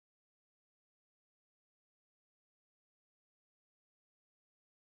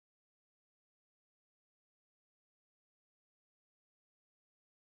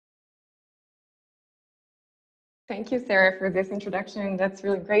Thank you, Sarah, for this introduction. That's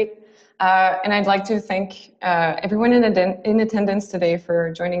really great. And I'd like to thank everyone in attendance today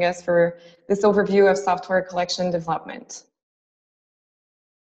for joining us for this overview of software collection development.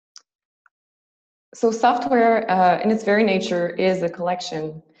 So software, in its very nature, is a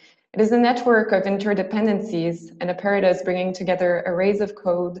collection. It is a network of interdependencies and apparatus bringing together arrays of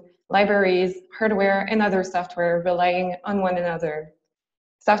code, libraries, hardware, and other software relying on one another.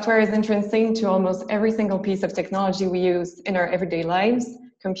 Software is intrinsic to almost every single piece of technology we use in our everyday lives: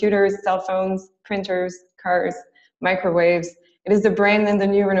 computers, cell phones, printers, cars, microwaves. It is the brain and the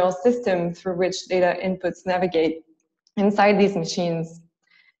neuronal system through which data inputs navigate inside these machines.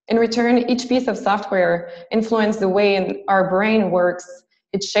 In return, each piece of software influences the way our brain works.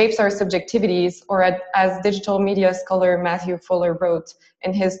 It shapes our subjectivities, or as digital media scholar Matthew Fuller wrote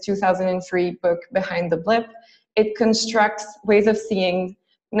in his 2003 book, Behind the Blip, it constructs ways of seeing,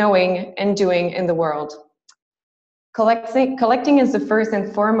 knowing, and doing in the world. Collecting is the first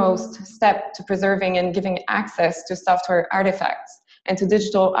and foremost step to preserving and giving access to software artifacts and to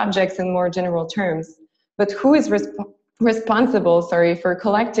digital objects in more general terms. But who is responsible for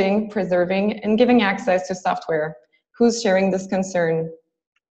collecting, preserving, and giving access to software? Who's sharing this concern?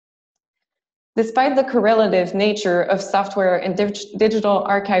 Despite the correlative nature of software and digital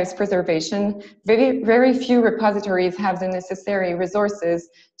archives preservation, very few repositories have the necessary resources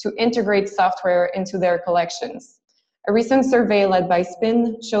to integrate software into their collections. A recent survey led by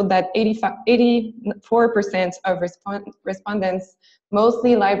SPIN showed that 84% of respondents,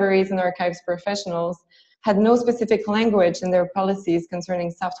 mostly libraries and archives professionals, had no specific language in their policies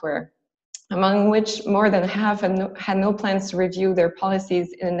concerning software, among which more than half had no plans to review their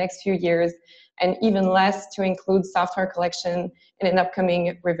policies in the next few years, and even less to include software collection in an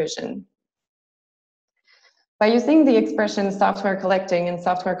upcoming revision. By using the expression software collecting and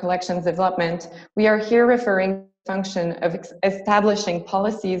software collections development, we are here referring to the function of establishing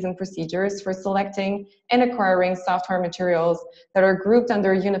policies and procedures for selecting and acquiring software materials that are grouped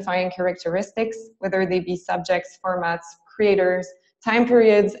under unifying characteristics, whether they be subjects, formats, creators, time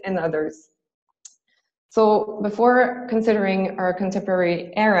periods, and others. So before considering our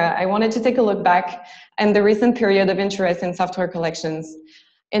contemporary era, I wanted to take a look back at the recent period of interest in software collections.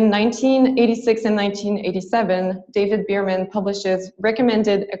 In 1986 and 1987, David Bierman publishes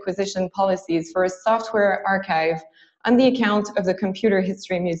recommended acquisition policies for a software archive on the account of the Computer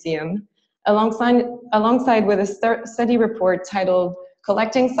History Museum, alongside with a study report titled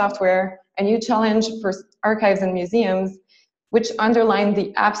Collecting Software, a New Challenge for Archives and Museums, which underlined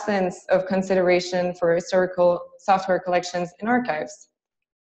the absence of consideration for historical software collections in archives.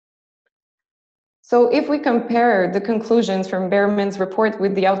 So if we compare the conclusions from Bierman's report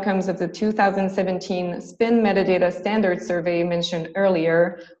with the outcomes of the 2017 SPIN Metadata Standards Survey mentioned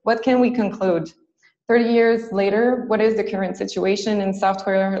earlier, what can we conclude? 30 years later, what is the current situation in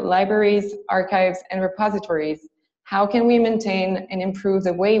software libraries, archives, and repositories? How can we maintain and improve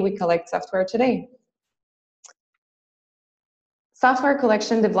the way we collect software today? Software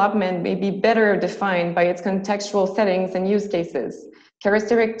collection development may be better defined by its contextual settings and use cases.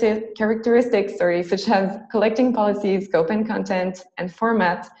 Characteristics such as collecting policies, scope and content, and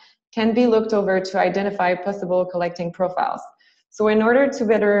format can be looked over to identify possible collecting profiles. So in order to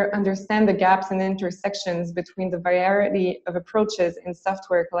better understand the gaps and intersections between the variety of approaches in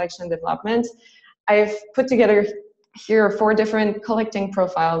software collection development, I've put together here 4 different collecting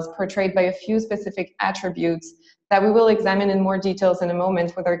profiles portrayed by a few specific attributes that we will examine in more details in a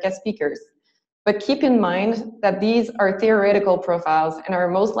moment with our guest speakers. But keep in mind that these are theoretical profiles and are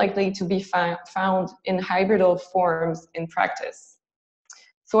most likely to be found in hybridal forms in practice.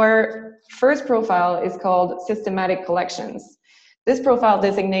 So our first profile is called systematic collections. This profile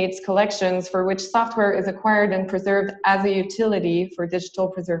designates collections for which software is acquired and preserved as a utility for digital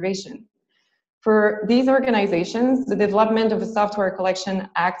preservation. For these organizations, the development of a software collection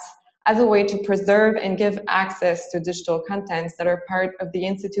acts as a way to preserve and give access to digital contents that are part of the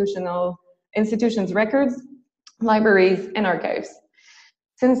institution's records, libraries, and archives.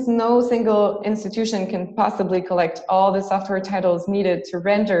 Since no single institution can possibly collect all the software titles needed to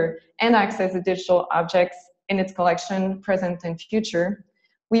render and access the digital objects in its collection, present and future,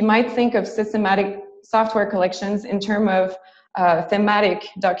 we might think of systematic software collections in terms of thematic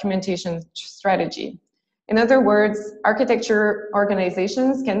documentation strategy. In other words, architecture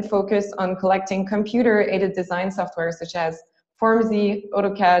organizations can focus on collecting computer-aided design software such as Formzy,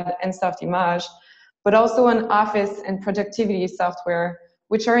 AutoCAD, and Softimage, but also on office and productivity software,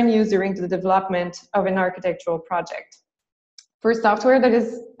 which are in use during the development of an architectural project. For software that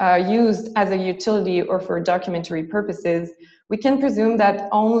is used as a utility or for documentary purposes, we can presume that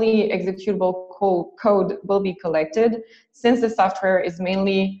only executable code will be collected, since the software is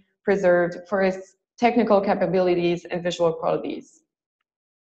mainly preserved for its technical capabilities and visual qualities.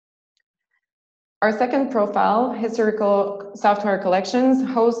 Our second profile, historical software collections,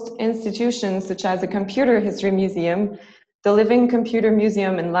 host institutions such as the Computer History Museum, the Living Computer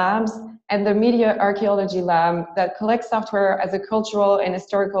Museum and Labs, and the Media Archaeology Lab that collects software as a cultural and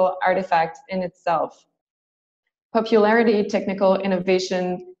historical artifact in itself. Popularity, technical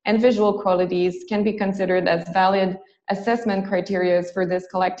innovation, and visual qualities can be considered as valid assessment criteria for this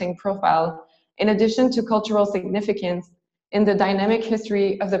collecting profile, in addition to cultural significance in the dynamic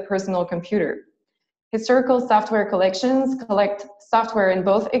history of the personal computer. Historical software collections collect software in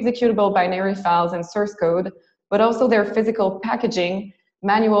both executable binary files and source code, but also their physical packaging,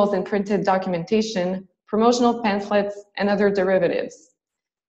 manuals and printed documentation, promotional pamphlets, and other derivatives.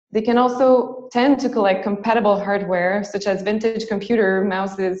 They can also tend to collect compatible hardware, such as vintage computer,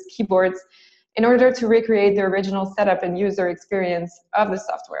 mouses, keyboards, in order to recreate the original setup and user experience of the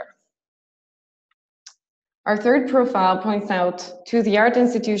software. Our third profile points out to the art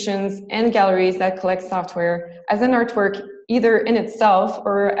institutions and galleries that collect software as an artwork either in itself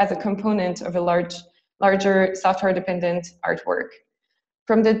or as a component of a larger software-dependent artwork.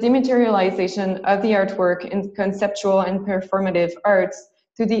 From the dematerialization of the artwork in conceptual and performative arts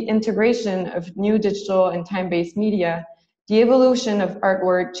to the integration of new digital and time-based media, the evolution of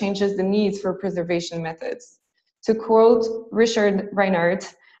artwork changes the needs for preservation methods. To quote Richard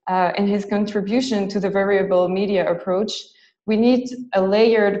Reinhardt, in his contribution to the variable media approach, we need a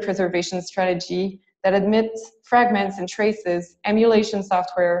layered preservation strategy that admits fragments and traces, emulation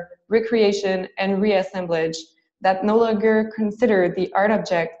software, recreation, and reassemblage that no longer consider the art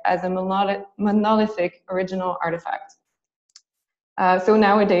object as a monolithic original artifact. So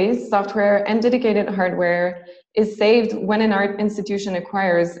nowadays, software and dedicated hardware is saved when an art institution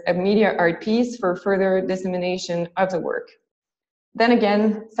acquires a media art piece for further dissemination of the work. Then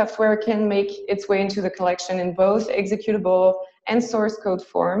again, software can make its way into the collection in both executable and source code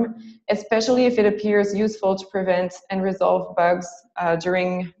form, especially if it appears useful to prevent and resolve bugs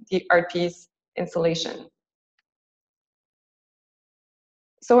during the art piece installation.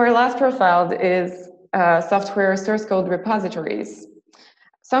 So our last profile is software source code repositories.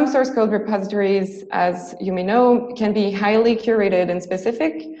 Some source code repositories, as you may know, can be highly curated and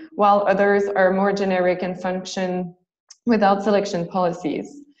specific, while others are more generic and function without selection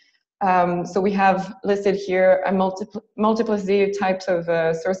policies. So we have listed here a multiplicity of types of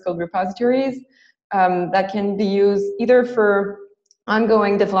source code repositories that can be used either for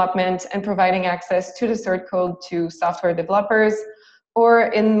ongoing development and providing access to the source code to software developers, or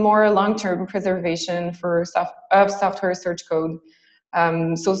in more long-term preservation for software source code.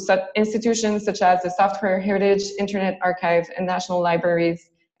 So institutions such as the Software Heritage, Internet Archive, and National Libraries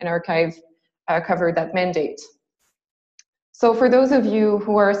and Archive cover that mandate. So for those of you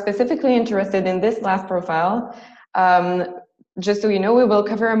who are specifically interested in this last profile, just so you know, we will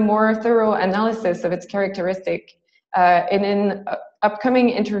cover a more thorough analysis of its characteristic in an upcoming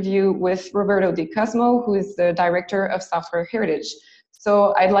interview with Roberto Di Cosmo, who is the Director of Software Heritage.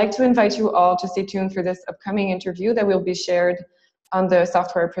 So I'd like to invite you all to stay tuned for this upcoming interview that will be shared on the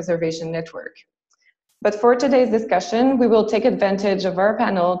Software Preservation Network. But for today's discussion, we will take advantage of our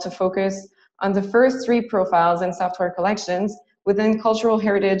panel to focus on the first three profiles in software collections within cultural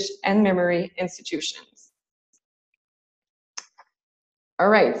heritage and memory institutions. All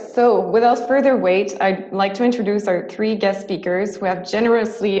right, so without further wait, I'd like to introduce our three guest speakers who have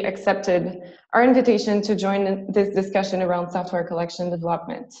generously accepted our invitation to join this discussion around software collection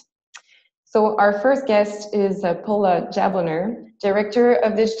development. So our first guest is Paula Jabloner, Director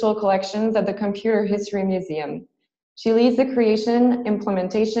of Digital Collections at the Computer History Museum. She leads the creation,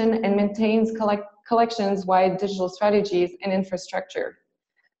 implementation, and maintains collections-wide digital strategies and infrastructure.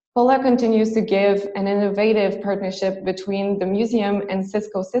 Paula continues to give an innovative partnership between the museum and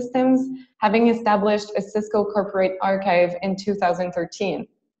Cisco Systems, having established a Cisco corporate archive in 2013.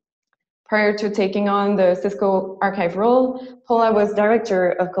 Prior to taking on the Cisco archive role, Paula was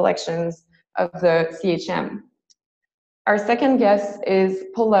Director of Collections of the CHM. Our second guest is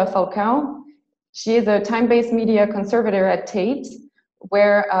Paula Falcao. She is a time-based media conservator at Tate,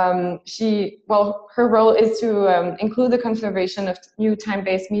 where her role is to include the conservation of new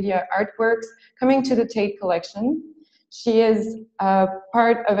time-based media artworks coming to the Tate collection. She is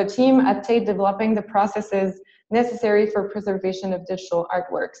part of a team at Tate developing the processes necessary for preservation of digital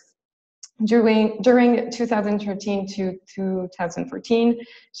artworks. During 2013 to 2014,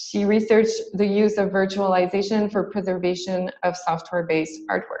 she researched the use of virtualization for preservation of software-based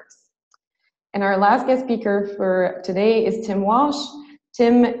artworks. And our last guest speaker for today is Tim Walsh.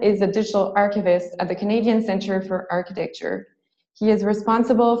 Tim is a digital archivist at the Canadian Centre for Architecture. He is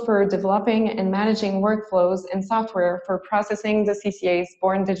responsible for developing and managing workflows and software for processing the CCA's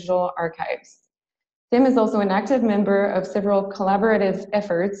Born Digital archives. Tim is also an active member of several collaborative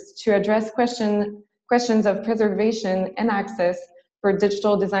efforts to address questions of preservation and access for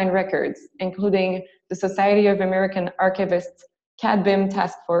digital design records, including the Society of American Archivists CADBIM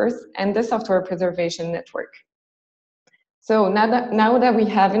Task Force and the Software Preservation Network. So now that we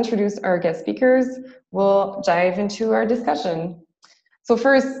have introduced our guest speakers, we'll dive into our discussion. So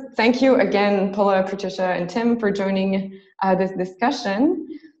first, thank you again, Paula, Patricia, and Tim for joining this discussion.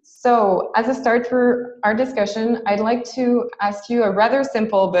 So as a start for our discussion, I'd like to ask you a rather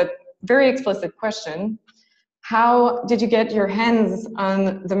simple but very explicit question. How did you get your hands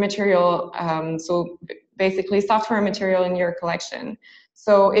on the material, so basically software material in your collection?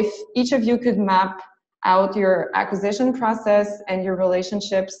 So if each of you could map out your acquisition process and your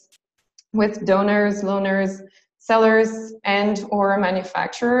relationships with donors, loaners, sellers, and or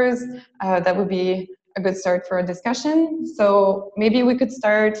manufacturers, that would be a good start for a discussion. So maybe we could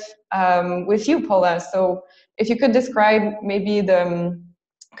start with you, Paula. So if you could describe maybe the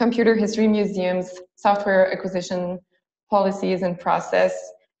Computer History Museum's software acquisition policies and process,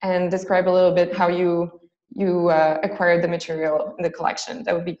 and describe a little bit how you acquired the material in the collection.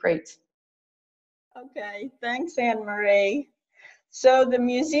 That would be great. Okay, thanks, Anne-Marie. So the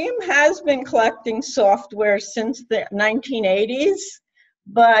museum has been collecting software since the 1980s,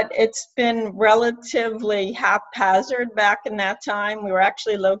 but it's been relatively haphazard back in that time. We were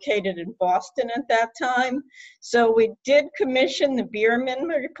actually located in Boston at that time. So we did commission the Bierman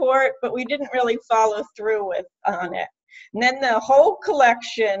report, but we didn't really follow through on it. And then the whole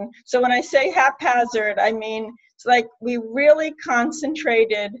collection, so when I say haphazard, I mean, it's like we really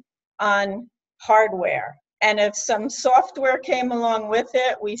concentrated on hardware. And if some software came along with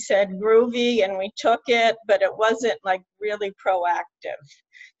it, we said groovy and we took it, but it wasn't like really proactive.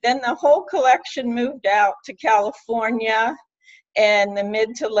 Then the whole collection moved out to California in the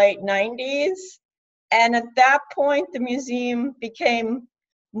mid to late 90s. And at that point, the museum became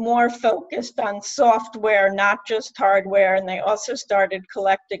more focused on software, not just hardware. And they also started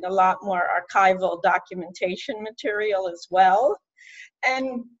collecting a lot more archival documentation material as well.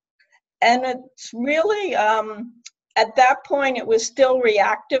 And it's really, at that point, it was still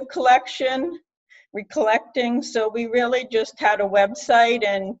reactive recollecting. So we really just had a website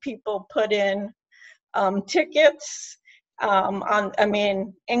and people put in tickets,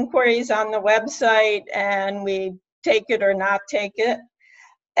 inquiries on the website, and we take it or not take it.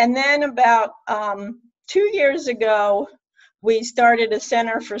 And then about 2 years ago, we started a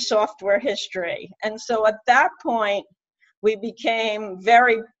Center for Software History. And so at that point, we became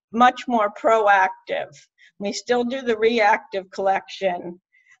much more proactive. We still do the reactive collection,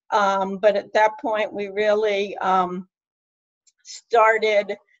 but at that point we really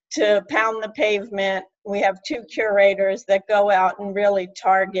started to pound the pavement. We have 2 curators that go out and really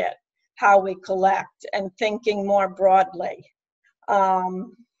target how we collect and thinking more broadly.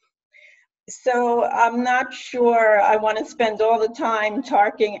 So I'm not sure I want to spend all the time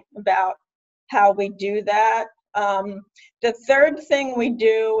talking about how we do that. The third thing we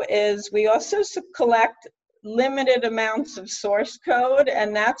do is we also collect limited amounts of source code,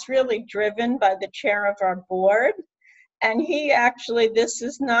 and that's really driven by the chair of our board. And he actually, this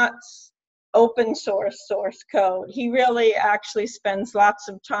is not open source code. He really actually spends lots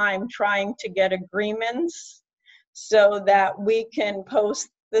of time trying to get agreements so that we can post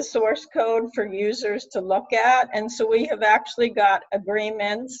the source code for users to look at. And so we have actually got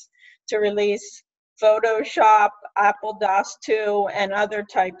agreements to release Photoshop, Apple DOS 2, and other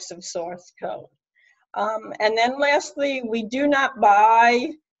types of source code. And then lastly, we do not buy,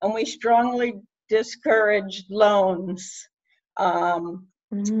 and we strongly discourage loans.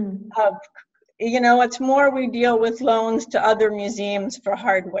 It's more we deal with loans to other museums for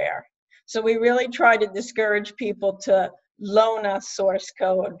hardware. So we really try to discourage people to loan us source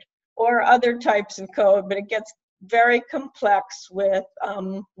code or other types of code, but it gets very complex with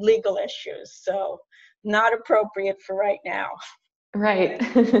legal issues. So not appropriate for right now. Right.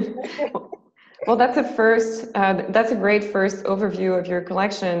 Well, that's a first. That's a great first overview of your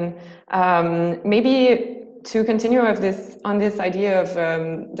collection. Maybe to continue on this idea of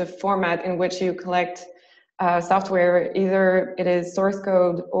the format in which you collect software, either it is source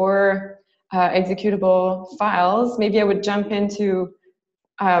code or executable files. Maybe I would jump into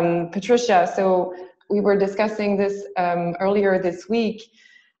Patricia. So we were discussing this earlier this week.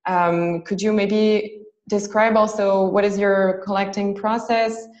 Could you maybe describe also what is your collecting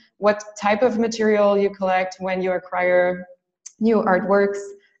process? What type of material you collect when you acquire new artworks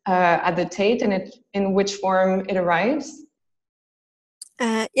at the Tate, and in which form it arrives?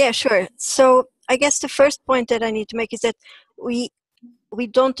 Yeah, sure. So I guess the first point that I need to make is that we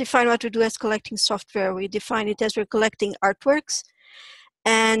don't define what we do as collecting software. We define it as we're collecting artworks,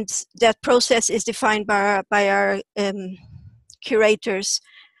 and that process is defined by our curators,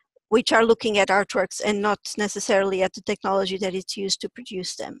 which are looking at artworks and not necessarily at the technology that is used to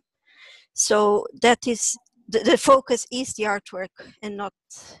produce them. So that is the focus is the artwork and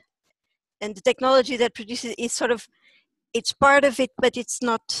the technology that produces is sort of, it's part of it, but it's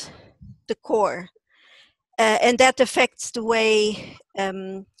not the core. And that affects the way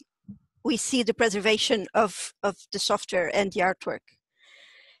we see the preservation of the software and the artwork.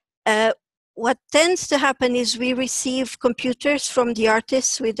 What tends to happen is we receive computers from the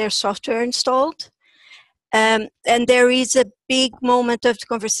artists with their software installed. And there is a big moment of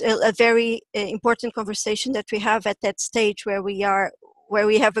a very important conversation that we have at that stage where we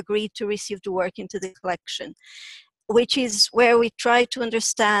have agreed to receive the work into the collection, which is where we try to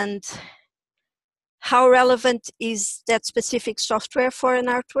understand how relevant is that specific software for an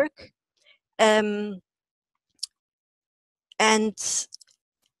artwork, and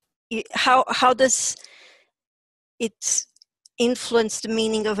how does it influence the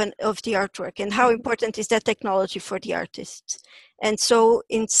meaning of the artwork, and how important is that technology for the artist. And so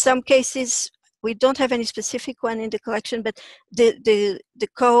in some cases we don't have any specific one in the collection, but the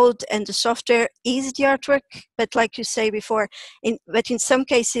code and the software is the artwork, but like you say before, in some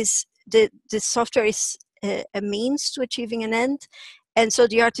cases the software is a means to achieving an end. And so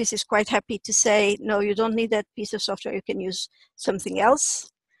the artist is quite happy to say, no, you don't need that piece of software, you can use something else.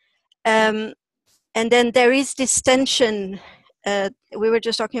 And then there is this tension, we were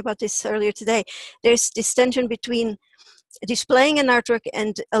just talking about this earlier today, there's this tension between displaying an artwork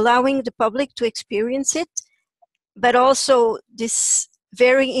and allowing the public to experience it, but also this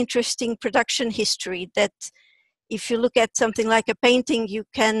very interesting production history that if you look at something like a painting, you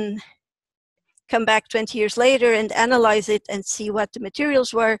can come back 20 years later and analyze it and see what the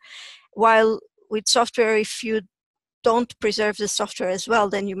materials were, while with software, if you don't preserve the software as well,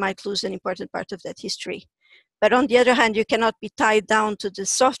 then you might lose an important part of that history. But on the other hand, you cannot be tied down to the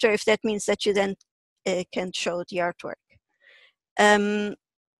software if that means that you then can show the artwork. And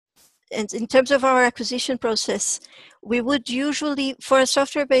in terms of our acquisition process, we would usually, for a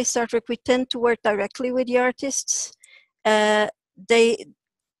software-based artwork, we tend to work directly with the artists.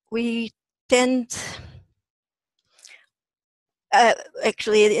 We tend,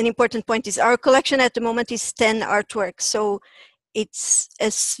 actually an important point is our collection at the moment is 10 artworks. So it's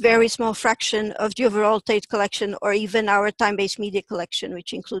a very small fraction of the overall Tate collection, or even our time-based media collection,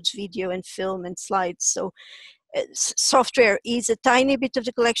 which includes video and film and slides. So software is a tiny bit of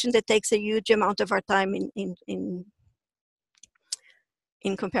the collection that takes a huge amount of our time in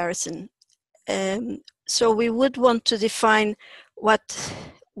comparison. So we would want to define what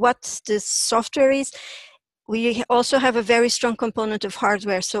the software is. We also have a very strong component of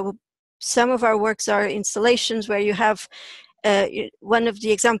hardware. So some of our works are installations where you have one of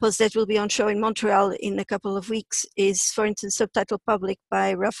the examples that will be on show in Montreal in a couple of weeks is, for instance, Subtitle Public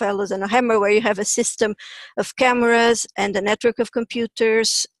by Raphael Lozano-Hammer, where you have a system of cameras and a network of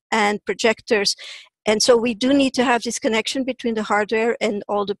computers and projectors. And so we do need to have this connection between the hardware and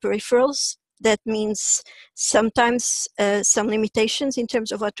all the peripherals. That means sometimes some limitations in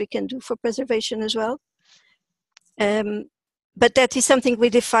terms of what we can do for preservation as well. But that is something we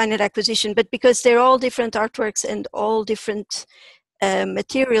define at acquisition. But because they're all different artworks and all different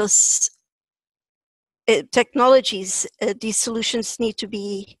materials, technologies, these solutions need to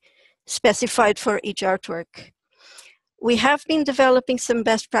be specified for each artwork. We have been developing some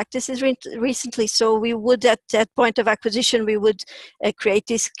best practices recently. So we would, at that point of acquisition, we would create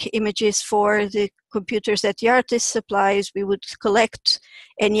these images for the computers that the artist supplies. We would collect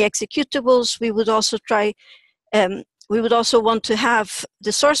any executables. We would also try we would also want to have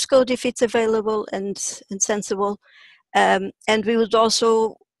the source code if it's available and sensible. And we would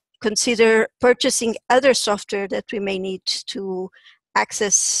also consider purchasing other software that we may need to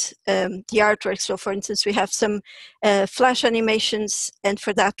access the artwork. So for instance, we have some Flash animations, and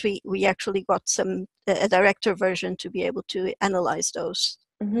for that we actually got a director version to be able to analyze those.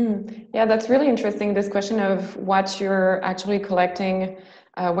 Mm-hmm. Yeah, that's really interesting, this question of what you're actually collecting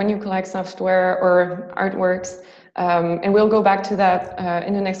when you collect software or artworks. And we'll go back to that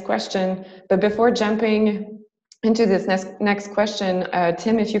in the next question. But before jumping into this next question,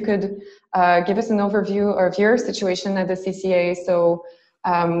 Tim, if you could give us an overview of your situation at the CCA. So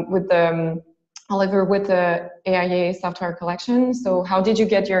with Oliver, with the AIA software collection. So how did you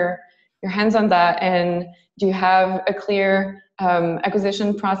get your hands on that? And do you have a clear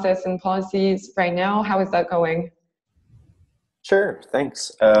acquisition process and policies right now? How is that going? Sure,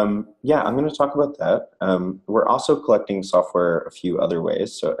 thanks. Yeah, I'm going to talk about that. We're also collecting software a few other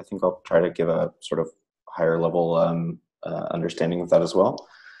ways, so I think I'll try to give a sort of higher level understanding of that as well.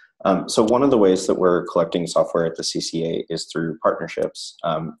 So one of the ways that we're collecting software at the CCA is through partnerships.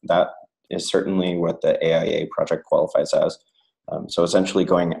 That is certainly what the AIA project qualifies as. So essentially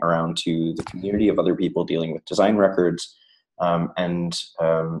going around to the community of other people dealing with design records and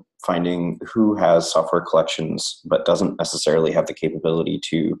finding who has software collections but doesn't necessarily have the capability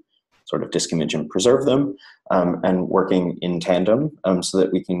to sort of disk image and preserve them, and working in tandem so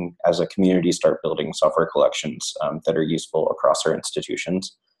that we can, as a community, start building software collections that are useful across our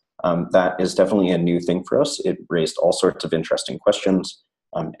institutions. That is definitely a new thing for us. It raised all sorts of interesting questions.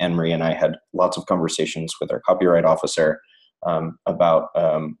 Anne-Marie and I had lots of conversations with our copyright officer about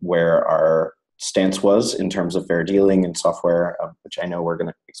where our stance was in terms of fair dealing in software, which I know we're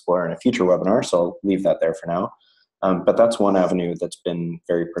going to explore in a future webinar, so I'll leave that there for now. But that's one avenue that's been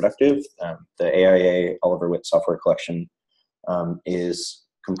very productive. The AIA Oliver Witt Software Collection is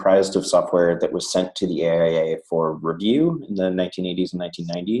comprised of software that was sent to the AIA for review in the 1980s and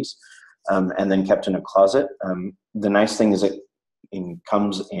 1990s, and then kept in a closet. The nice thing is it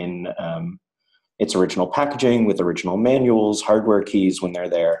comes in its original packaging with original manuals, hardware keys when they're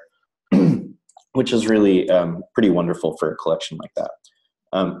there, which is really pretty wonderful for a collection like that.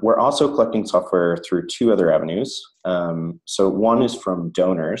 We're also collecting software through two other avenues. So one is from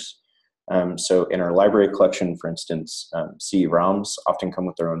donors. So in our library collection, for instance, CD-ROMs often come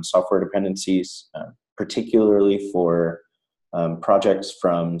with their own software dependencies, particularly for projects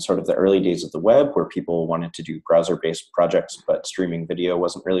from sort of the early days of the web where people wanted to do browser-based projects, but streaming video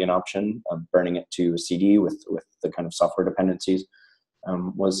wasn't really an option. Burning it to a CD with the kind of software dependencies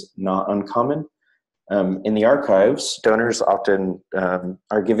was not uncommon. In the archives, donors often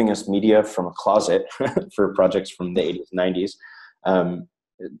are giving us media from a closet for projects from the 80s and 90s.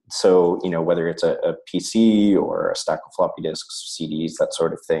 So, you know, whether it's a PC or a stack of floppy disks, CDs, that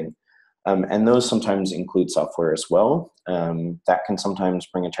sort of thing. And those sometimes include software as well. That can sometimes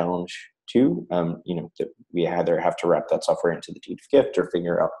bring a challenge too. You know, that we either have to wrap that software into the deed of gift or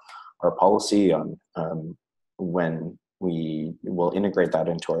figure out our policy on when we will integrate that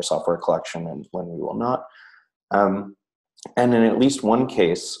into our software collection and when we will not. And in at least one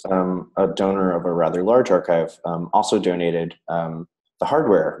case, a donor of a rather large archive also donated the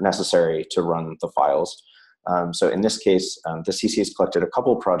hardware necessary to run the files. So in this case, the CCA has collected a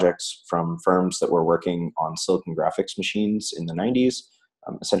couple projects from firms that were working on silicon graphics machines in the 90s,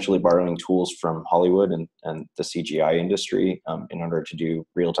 essentially borrowing tools from Hollywood and the CGI industry in order to do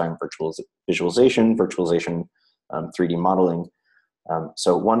real-time visualization, 3D modeling.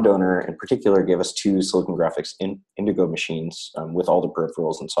 So one donor in particular gave us two silicon graphics Indigo machines with all the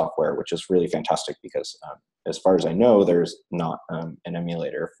peripherals and software, which is really fantastic because as far as I know, there's not an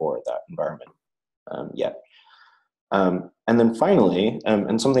emulator for that environment yet. And then finally,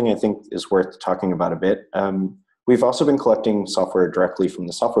 and something I think is worth talking about a bit, we've also been collecting software directly from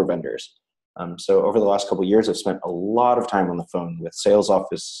the software vendors. So over the last couple of years, I've spent a lot of time on the phone with sales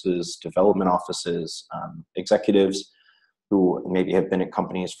offices, development offices, executives who maybe have been at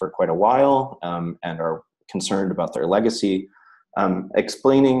companies for quite a while and are concerned about their legacy,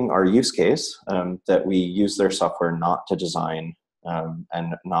 explaining our use case, that we use their software not to design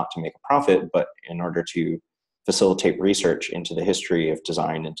and not to make a profit, but in order to facilitate research into the history of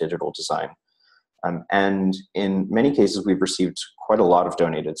design and digital design. And in many cases, we've received quite a lot of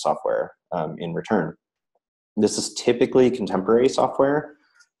donated software in return. This is typically contemporary software.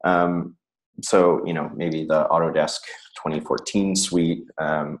 So, you know, maybe the Autodesk 2014 suite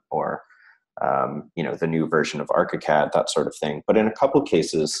or, you know, the new version of ArchiCAD, that sort of thing. But in a couple of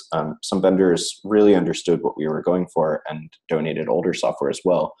cases, some vendors really understood what we were going for and donated older software as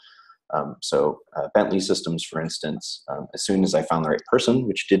well. So Bentley Systems, for instance, as soon as I found the right person,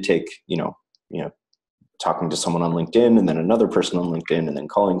 which did take, you know, talking to someone on LinkedIn and then another person on LinkedIn and then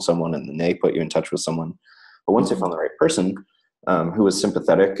calling someone and then they put you in touch with someone. But once I found the right person who was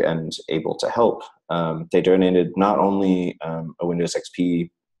sympathetic and able to help, they donated not only a Windows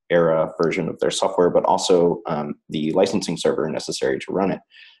XP era version of their software, but also the licensing server necessary to run it,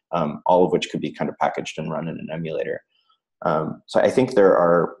 all of which could be kind of packaged and run in an emulator. So I think there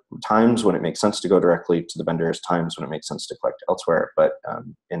are times when it makes sense to go directly to the vendors, times when it makes sense to collect elsewhere. But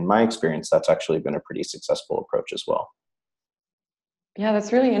in my experience, that's actually been a pretty successful approach as well. Yeah,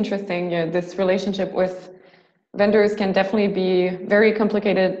 that's really interesting. Yeah, this relationship with vendors can definitely be very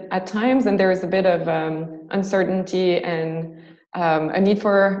complicated at times, and there is a bit of uncertainty and a need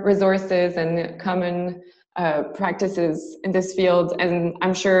for resources and common practices in this field, and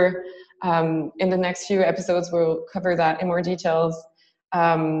I'm sure in the next few episodes we'll cover that in more details.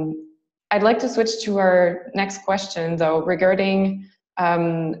 I'd like to switch to our next question, though, regarding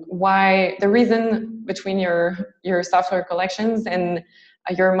why the reason between your software collections and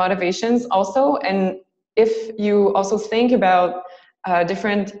your motivations also, and if you also think about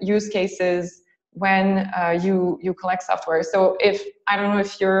different use cases when you collect software. So if, I don't know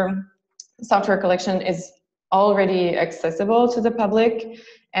if your software collection is already accessible to the public,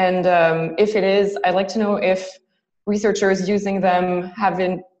 and if it is, I'd like to know if researchers using them have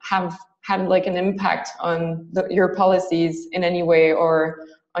had like an impact on your policies in any way, or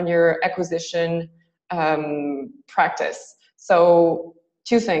on your acquisition practice. So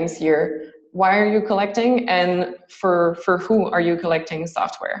 2 things here. Why are you collecting, and for who are you collecting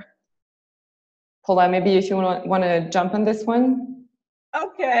software? Paula, maybe if you want to jump on this one.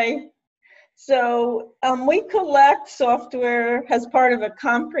 Okay. So we collect software as part of a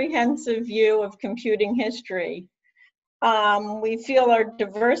comprehensive view of computing history. We feel our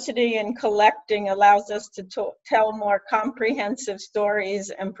diversity in collecting allows us to tell more comprehensive stories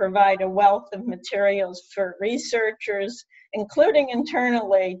and provide a wealth of materials for researchers, including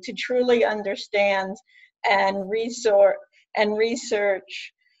internally, to truly understand and research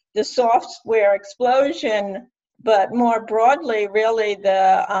the software explosion, but more broadly, really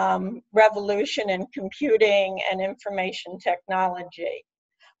the revolution in computing and information technology.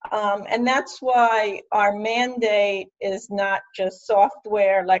 And that's why our mandate is not just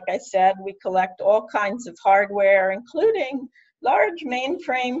software. Like I said, we collect all kinds of hardware, including large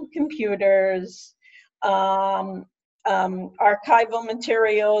mainframe computers, archival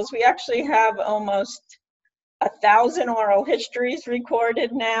materials. We actually have almost 1,000 oral histories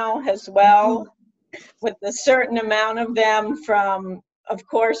recorded now as well, with a certain amount of them from, of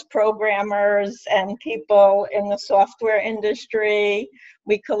course, programmers and people in the software industry.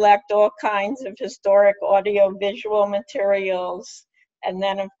 We collect all kinds of historic audio-visual materials, and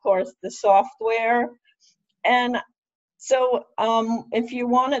then, of course, the software. And so if you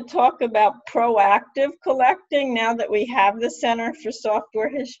want to talk about proactive collecting, now that we have the Center for Software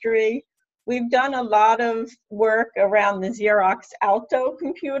History, we've done a lot of work around the Xerox Alto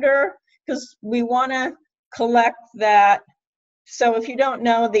computer, because we want to collect that. So if you don't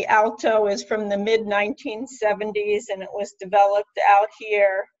know, the Alto is from the mid-1970s, and it was developed out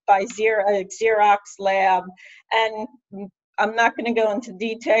here by Xerox Lab. And I'm not going to go into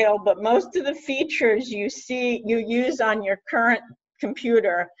detail, but most of the features you use on your current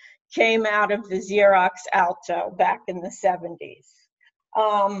computer came out of the Xerox Alto back in the 70s.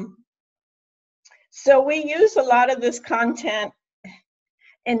 So we use a lot of this content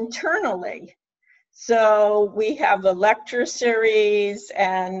internally. So we have a lecture series,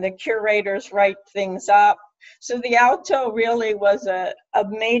 and the curators write things up. So the Alto really was a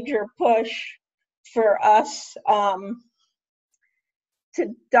major push for us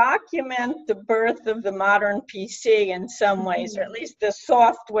to document the birth of the modern PC in some ways, or at least the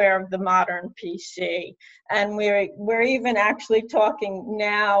software of the modern PC. And we're even actually talking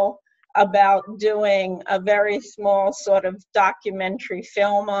now about doing a very small sort of documentary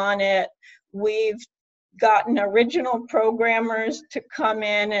film on it. We've gotten original programmers to come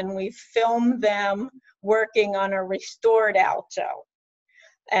in, and we've filmed them working on a restored Alto.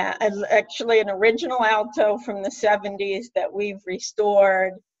 Actually an original Alto from the 70s that we've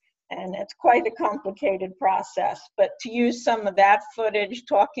restored, and it's quite a complicated process. But to use some of that footage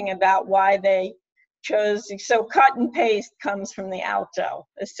talking about why they chose, so cut and paste comes from the Alto,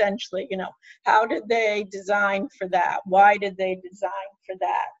 essentially, you know, how did they design for that? Why did they design for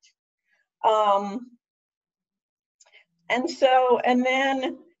that? And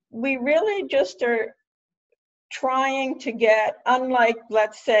then we really just are trying to get, unlike,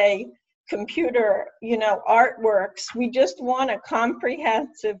 let's say, computer, you know, artworks, we just want a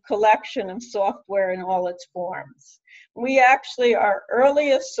comprehensive collection of software in all its forms. We actually, our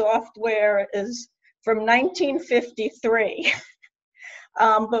earliest software is from 1953.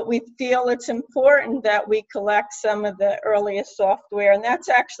 But we feel it's important that we collect some of the earliest software, and that's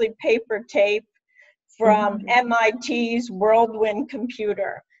actually paper tape from MIT's Whirlwind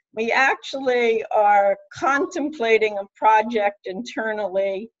computer. We actually are contemplating a project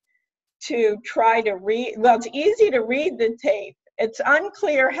internally to try to read, well, it's easy to read the tape. It's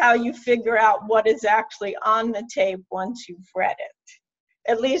unclear how you figure out what is actually on the tape once you've read it.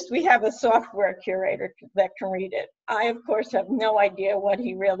 At least we have a software curator that can read it. I, of course, have no idea what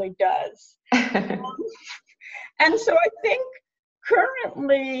he really does. And so I think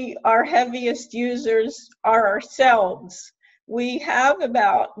currently our heaviest users are ourselves.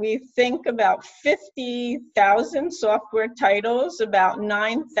 we think about 50,000 software titles. About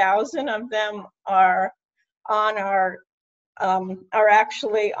 9,000 of them are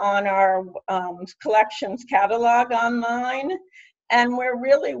actually on our collections catalog online. And we're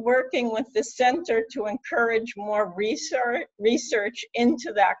really working with the center to encourage more research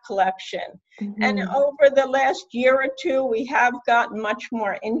into that collection. Mm-hmm. And over the last year or two, we have gotten much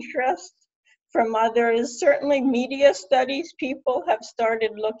more interest from others. Certainly media studies people have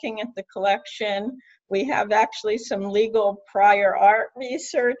started looking at the collection. We have actually some legal prior art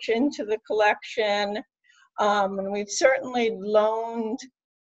research into the collection. And we've certainly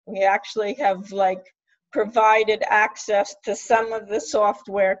we actually have provided access to some of the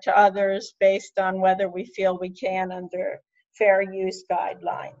software to others based on whether we feel we can under fair use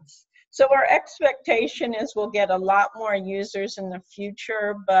guidelines. So our expectation is we'll get a lot more users in the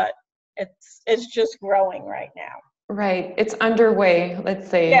future, but it's just growing right now. Right, it's underway, let's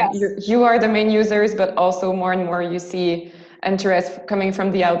say. Yes. You are the main users, but also more and more you see interest coming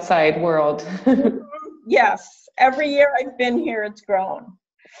from the outside world. Yes, every year I've been here, it's grown.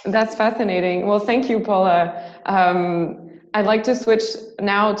 That's fascinating. Well, thank you, Paula. I'd like to switch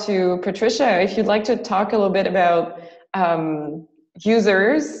now to Patricia. If you'd like to talk a little bit about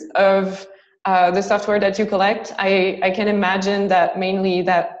users of the software that you collect. I can imagine that mainly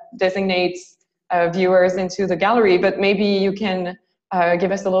that designates viewers into the gallery, but maybe you can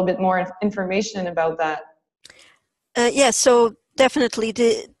give us a little bit more information about that. Yeah, so definitely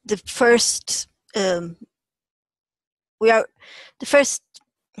the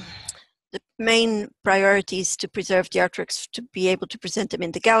main priority is to preserve the artworks, to be able to present them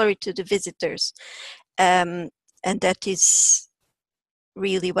in the gallery to the visitors, and that is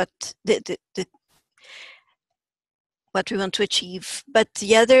really what what we want to achieve. But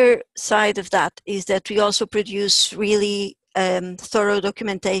the other side of that is that we also produce really thorough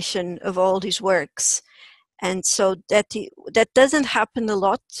documentation of all these works. And so that doesn't happen a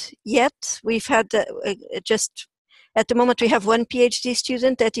lot yet. We've had just at the moment we have one PhD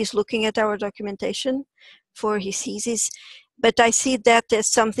student that is looking at our documentation for his thesis. But I see that as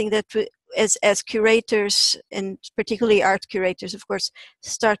something that as curators, and particularly art curators, of course,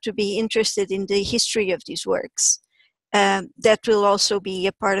 start to be interested in the history of these works. That will also be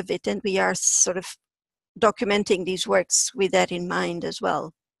a part of it, and we are sort of documenting these works with that in mind as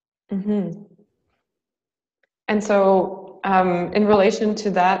well. Mm-hmm. And so in relation to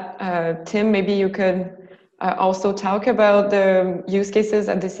that, Tim, maybe you could also talk about the use cases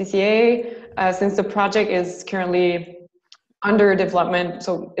at the CCA, since the project is currently under development,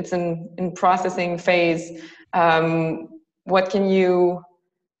 so it's in processing phase. What can you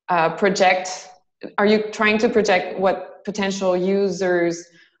project? Are you trying to project what potential users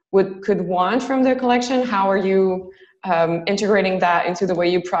could want from the collection? How are you integrating that into the way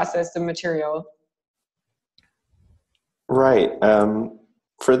you process the material? Right.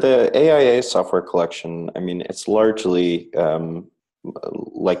 For the AIA software collection, I mean, it's largely,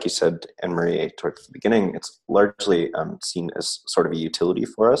 like you said, Anne-Marie, towards the beginning, it's largely seen as sort of a utility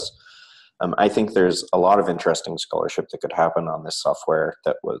for us. I think there's a lot of interesting scholarship that could happen on this software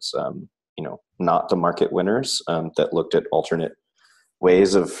that was, not the market winners, that looked at alternate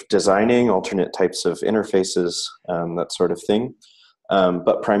ways of designing, alternate types of interfaces, that sort of thing.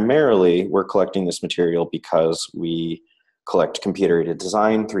 But primarily, we're collecting this material because we collect computer-aided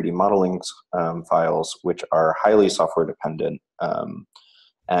design, 3D modeling files, which are highly software dependent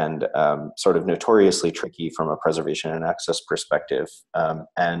and sort of notoriously tricky from a preservation and access perspective.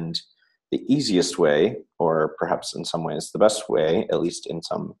 And the easiest way, or perhaps in some ways the best way, at least in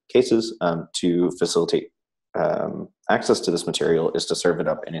some cases, to facilitate access to this material is to serve it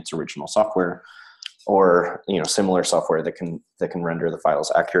up in its original software, or similar software that can render the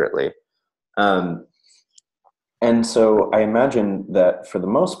files accurately. And so I imagine that for the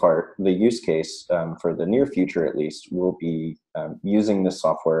most part, the use case for the near future at least will be using this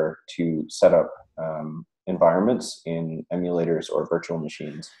software to set up environments in emulators or virtual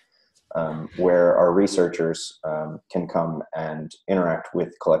machines where our researchers can come and interact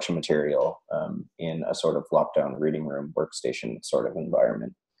with collection material in a sort of lockdown reading room workstation sort of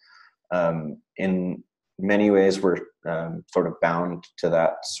environment. In many ways, we're sort of bound to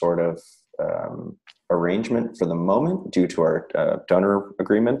that sort of arrangement for the moment due to our donor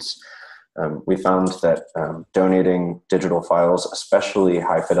agreements. We found that donating digital files, especially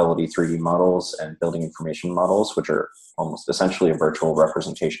high fidelity 3D models and building information models, which are almost essentially a virtual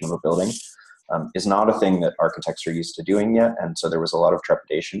representation of a building, is not a thing that architects are used to doing yet. And so there was a lot of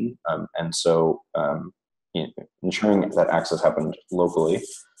trepidation. And so ensuring that access happened locally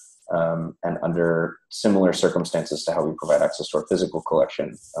and under similar circumstances to how we provide access to our physical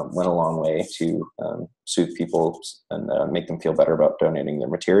collection, went a long way to soothe people and make them feel better about donating their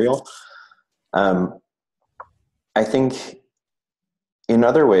material. I think in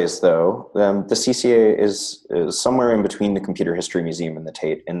other ways, though, the CCA is somewhere in between the Computer History Museum and the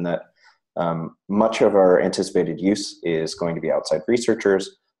Tate, in that much of our anticipated use is going to be outside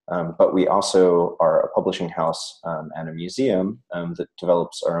researchers, but we also are a publishing house and a museum that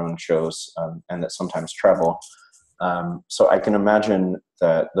develops our own shows and that sometimes travel. So I can imagine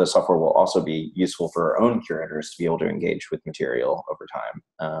that the software will also be useful for our own curators to be able to engage with material over time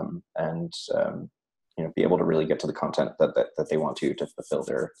and be able to really get to the content that they want to fulfill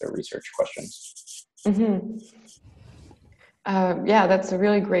their research questions. Mm-hmm. Yeah, that's a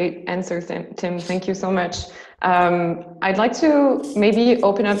really great answer, Tim. Thank you so much. I'd like to maybe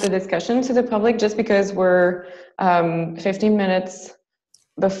open up the discussion to the public, just because we're 15 minutes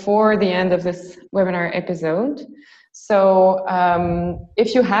before the end of this webinar episode. So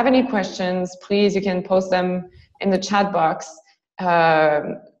if you have any questions, please, you can post them in the chat box.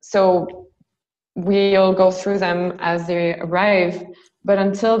 So we'll go through them as they arrive. But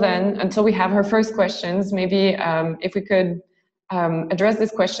until then, until we have our first questions, maybe if we could address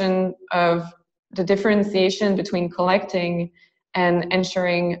this question of the differentiation between collecting and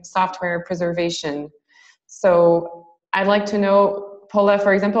ensuring software preservation. So I'd like to know, Paula,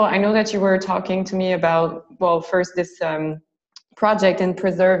 for example, I know that you were talking to me about, well, first this project in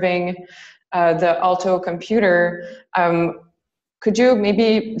preserving the Alto computer. Could you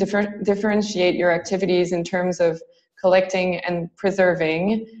maybe differentiate your activities in terms of collecting and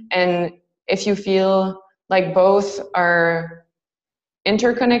preserving, and if you feel like both are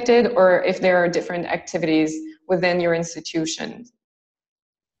interconnected, or if there are different activities within your institution?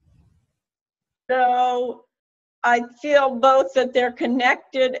 So I feel both that they're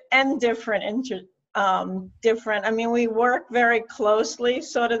connected and different. I mean, we work very closely,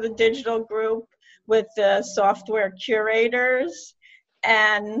 sort of the digital group, with the software curators,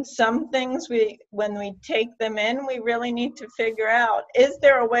 and some things when we take them in, we really need to figure out, is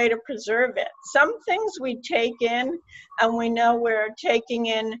there a way to preserve it? Some things we take in and we know we're taking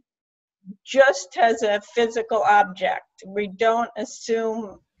in just as a physical object. We don't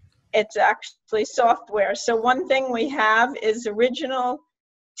assume it's actually software. So one thing we have is original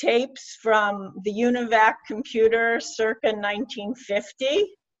tapes from the UNIVAC computer circa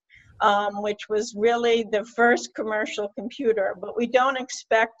 1950. Which was really the first commercial computer, but we don't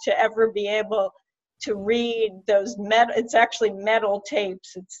expect to ever be able to read those it's actually metal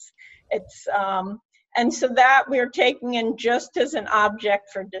tapes. And so that we're taking in just as an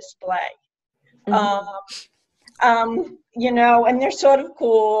object for display. Mm-hmm. And they're sort of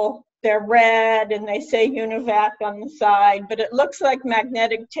cool. They're red and they say UNIVAC on the side, but it looks like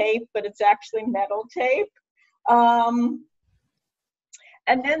magnetic tape, but it's actually metal tape.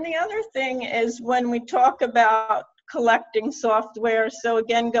 And then the other thing is when we talk about collecting software, so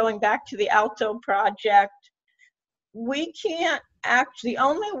again, going back to the Alto project, we can't the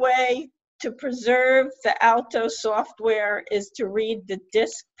only way to preserve the Alto software is to read the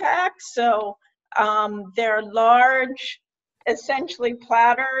disk packs. So they're large, essentially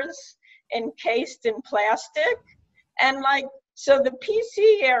platters encased in plastic. And so the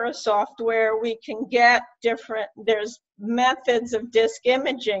PC era software, we can get there's methods of disk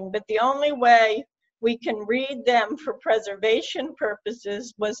imaging, but the only way we can read them for preservation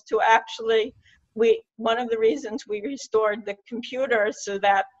purposes was to actually, one of the reasons we restored the computer so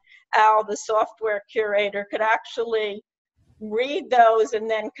that Al, the software curator, could actually read those and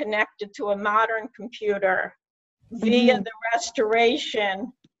then connect it to a modern computer via the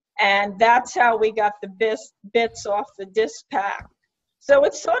restoration. And that's how we got the bits off the disk pack. So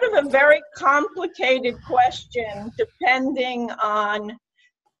it's sort of a very complicated question depending on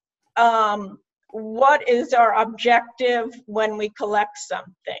what is our objective when we collect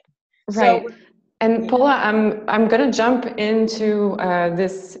something. Right. So, and Paula, I'm going to jump into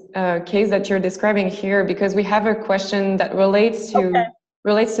this case that you're describing here, because we have a question that relates to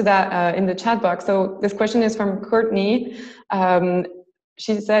that in the chat box. So this question is from Courtney.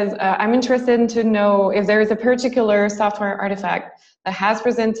 She says, I'm interested to know if there is a particular software artifact that has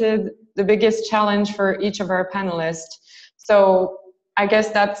presented the biggest challenge for each of our panelists. So I guess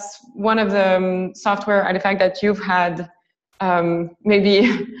that's one of the software artifacts that you've had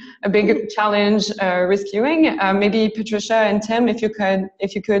maybe a big challenge rescuing. Maybe Patricia and Tim, if you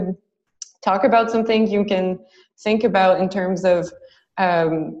could talk about something you can think about in terms of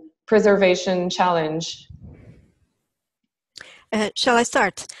preservation challenge. Shall I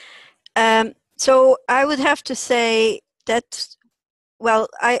start? So I would have to say that well,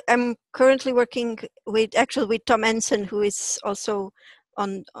 I'm currently working with Tom Ensign, who is also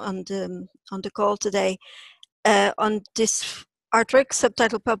on the call today, on this artwork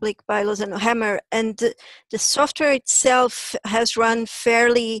subtitled Public by Lozano Hammer, and the software itself has run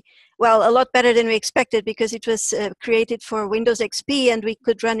fairly well, a lot better than we expected, because it was created for Windows XP and we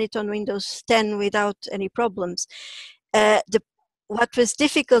could run it on Windows 10 without any problems. What was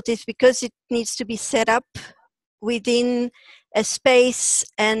difficult is because it needs to be set up within a space,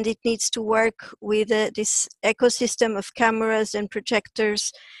 and it needs to work with this ecosystem of cameras and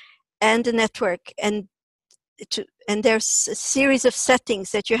projectors and the network, and there's a series of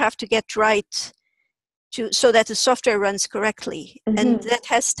settings that you have to get right so that the software runs correctly. Mm-hmm. And that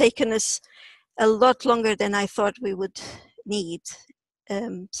has taken us a lot longer than I thought we would need.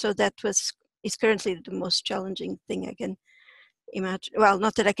 So that is currently the most challenging thing I can imagine. Well,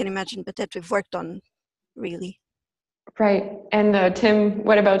 not that I can imagine, but that we've worked on, really. Right. And Tim,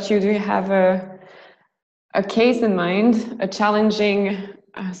 what about you? Do you have a case in mind, a challenging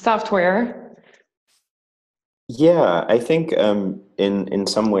software? Yeah, I think in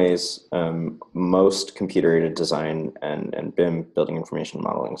some ways, most computer-aided design and BIM, building information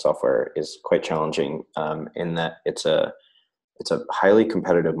modeling software, is quite challenging in that it's a highly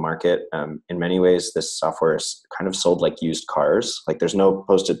competitive market. In many ways, this software is kind of sold like used cars. Like there's no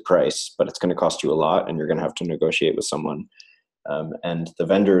posted price, but it's going to cost you a lot, and you're going to have to negotiate with someone. And the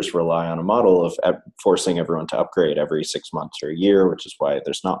vendors rely on a model of forcing everyone to upgrade every 6 months or a year, which is why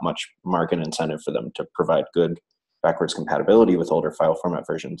there's not much market incentive for them to provide good backwards compatibility with older file format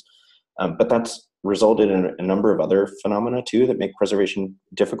versions. But that's resulted in a number of other phenomena too that make preservation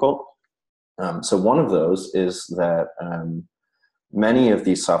difficult. So one of those is that many of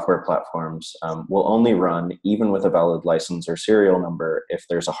these software platforms will only run, even with a valid license or serial number, if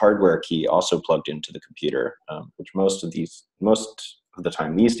there's a hardware key also plugged into the computer, which most of the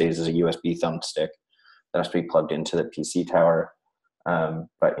time these days is a USB thumbstick that has to be plugged into the PC tower,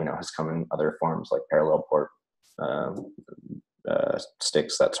 but has come in other forms like parallel port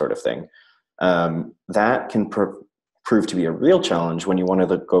sticks, that sort of thing. That can prove to be a real challenge when you want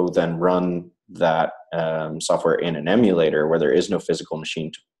to go then run that software in an emulator where there is no physical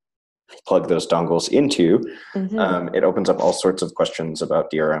machine to plug those dongles into. Mm-hmm. It opens up all sorts of questions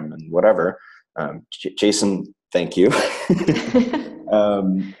about DRM and whatever. Jason, thank you.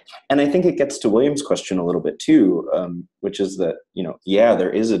 And I think it gets to William's question a little bit too, which is that, there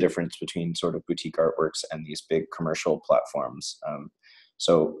is a difference between sort of boutique artworks and these big commercial platforms.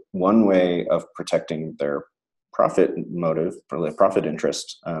 So one way of protecting their profit motive, or their profit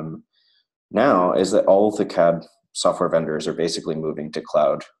interest, now is that all of the CAD software vendors are basically moving to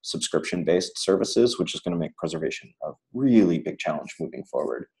cloud subscription-based services, which is going to make preservation a really big challenge moving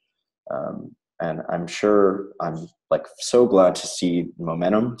forward. And I'm so glad to see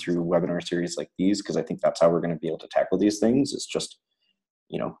momentum through webinar series like these, because I think that's how we're going to be able to tackle these things. It's just,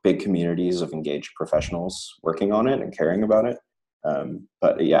 big communities of engaged professionals working on it and caring about it.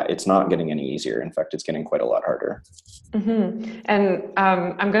 But yeah, it's not getting any easier. In fact, it's getting quite a lot harder. Mm-hmm. And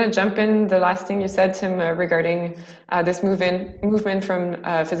I'm going to jump in the last thing you said, Tim, regarding this movement from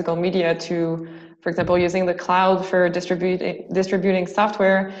physical media to, for example, using the cloud for distributing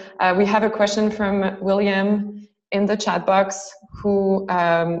software. We have a question from William in the chat box, who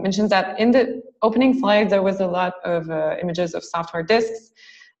mentions that in the opening slides, there was a lot of images of software disks.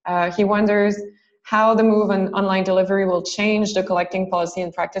 He wonders how the move on online delivery will change the collecting policy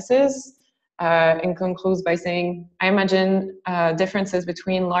and practices, and concludes by saying, I imagine differences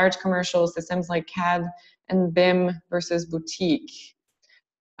between large commercial systems like CAD and BIM versus boutique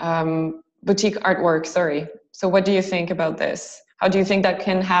artwork, sorry. So what do you think about this? How do you think that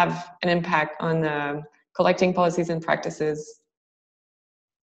can have an impact on collecting policies and practices?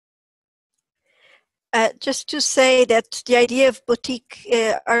 Just to say that the idea of boutique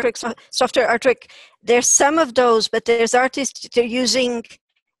artwork, software artwork, there's some of those, but there's artists that are using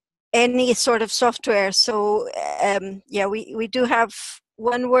any sort of software. So we do have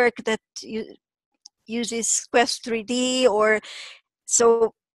one work that uses Quest 3D or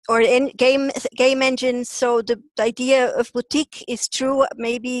in game engines. So the idea of boutique is true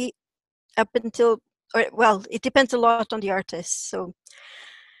maybe up until, it depends a lot on the artist. So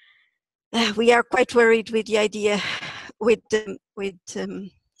we are quite worried with the idea with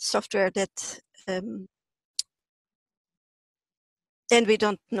software that and we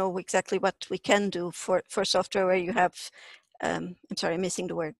don't know exactly what we can do for software where you have I'm sorry, I'm missing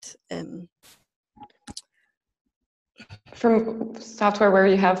the word. From software where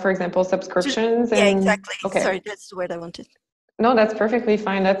you have, for example, subscriptions. Yeah, exactly. Okay. Sorry, that's the word I wanted. No, that's perfectly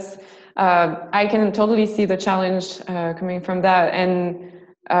fine. That's I can totally see the challenge coming from that. And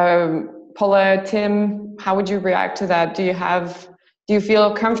Paula, Tim, how would you react to that? Do you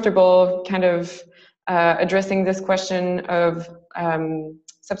feel comfortable kind of addressing this question of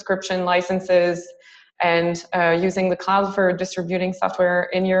subscription licenses and using the cloud for distributing software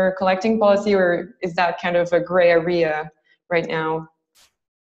in your collecting policy, or is that kind of a gray area right now?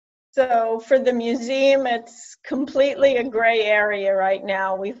 So for the museum, it's completely a gray area right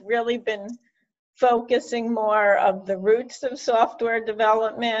now. We've really been focusing more of the roots of software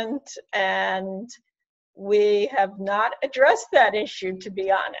development, and we have not addressed that issue, to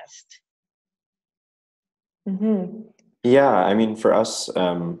be honest. Mm-hmm. Yeah, I mean, for us,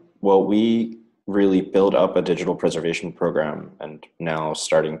 well, we really build up a digital preservation program and now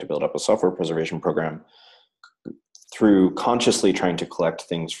starting to build up a software preservation program through consciously trying to collect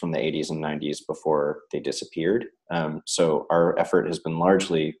things from the 80s and 90s before they disappeared. So our effort has been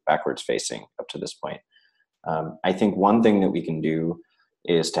largely backwards facing up to this point. I think one thing that we can do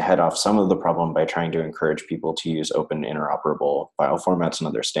is to head off some of the problem by trying to encourage people to use open interoperable file formats and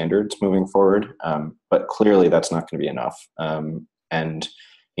other standards moving forward. But clearly that's not going to be enough. And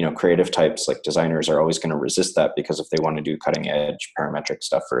creative types like designers are always going to resist that, because if they want to do cutting edge parametric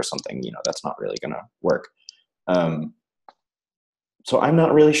stuff or something, that's not really going to work. So I'm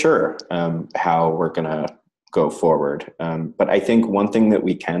not really sure how we're going to go forward. But I think one thing that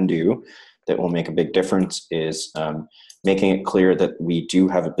we can do that will make a big difference is making it clear that we do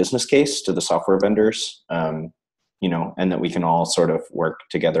have a business case to the software vendors, and that we can all sort of work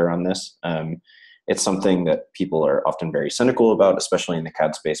together on this. It's something that people are often very cynical about, especially in the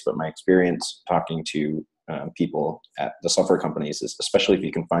CAD space. But my experience talking to people at the software companies is, especially if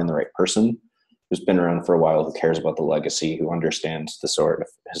you can find the right person who's been around for a while, who cares about the legacy, who understands the sort of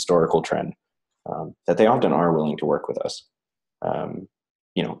historical trend, that they often are willing to work with us.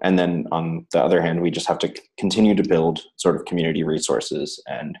 And then on the other hand, we just have to continue to build sort of community resources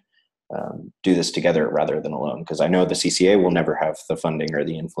and do this together rather than alone. Because I know the CCA will never have the funding or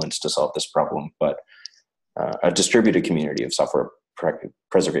the influence to solve this problem, but a distributed community of software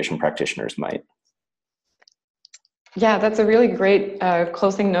preservation practitioners might. Yeah, that's a really great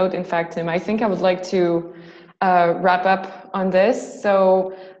closing note, in fact, Tim. I think I would like to wrap up on this.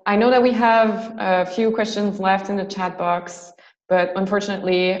 So I know that we have a few questions left in the chat box, but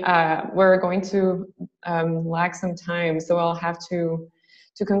unfortunately, we're going to lack some time, so I'll have to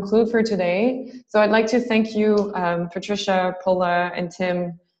conclude for today. So I'd like to thank you, Patricia, Paula, and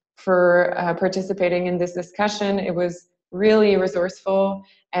Tim, for participating in this discussion. It was really resourceful.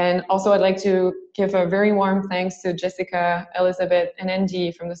 And also I'd like to give a very warm thanks to Jessica, Elizabeth, and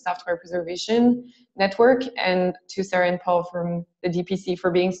Andy from the Software Preservation Network, and to Sarah and Paul from the DPC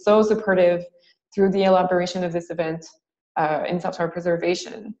for being so supportive through the elaboration of this event in software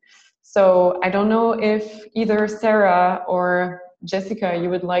preservation. So I don't know if either Sarah or Jessica, you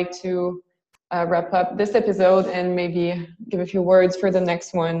would like to wrap up this episode and maybe give a few words for the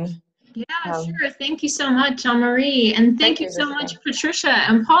next one. Yeah, sure. Thank you so much, Anne-Marie, and thank you so much, Patricia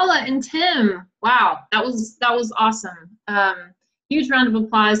and Paula and Tim. Wow, that was awesome. Huge round of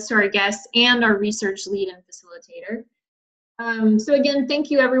applause to our guests and our research lead and facilitator. So again,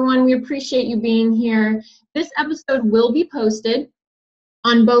 thank you, everyone. We appreciate you being here. This episode will be posted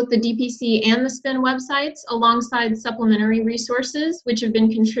on both the DPC and the SPIN websites, alongside supplementary resources, which have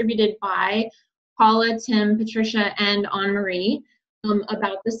been contributed by Paula, Tim, Patricia, and Anne-Marie.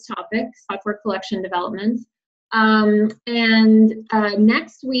 About this topic, software collection development.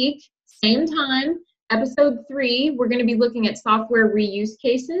 Next week, same time, episode 3, we're going to be looking at software reuse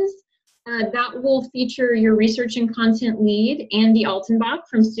cases. That will feature your research and content lead, Andy Altenbach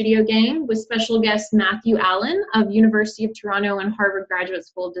from Studio Gang, with special guest Matthew Allen of University of Toronto and Harvard Graduate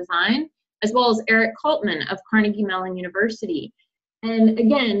School of Design, as well as Eric Kaltman of Carnegie Mellon University. And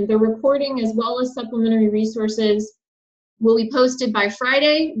again, the recording as well as supplementary resources will be posted by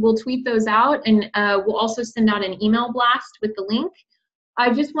Friday. We'll tweet those out, and we'll also send out an email blast with the link.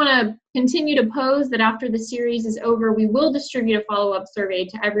 I just want to continue to pose that after the series is over, we will distribute a follow-up survey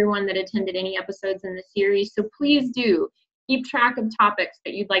to everyone that attended any episodes in the series. So please do keep track of topics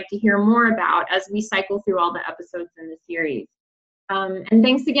that you'd like to hear more about as we cycle through all the episodes in the series. And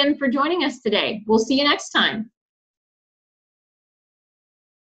thanks again for joining us today. We'll see you next time.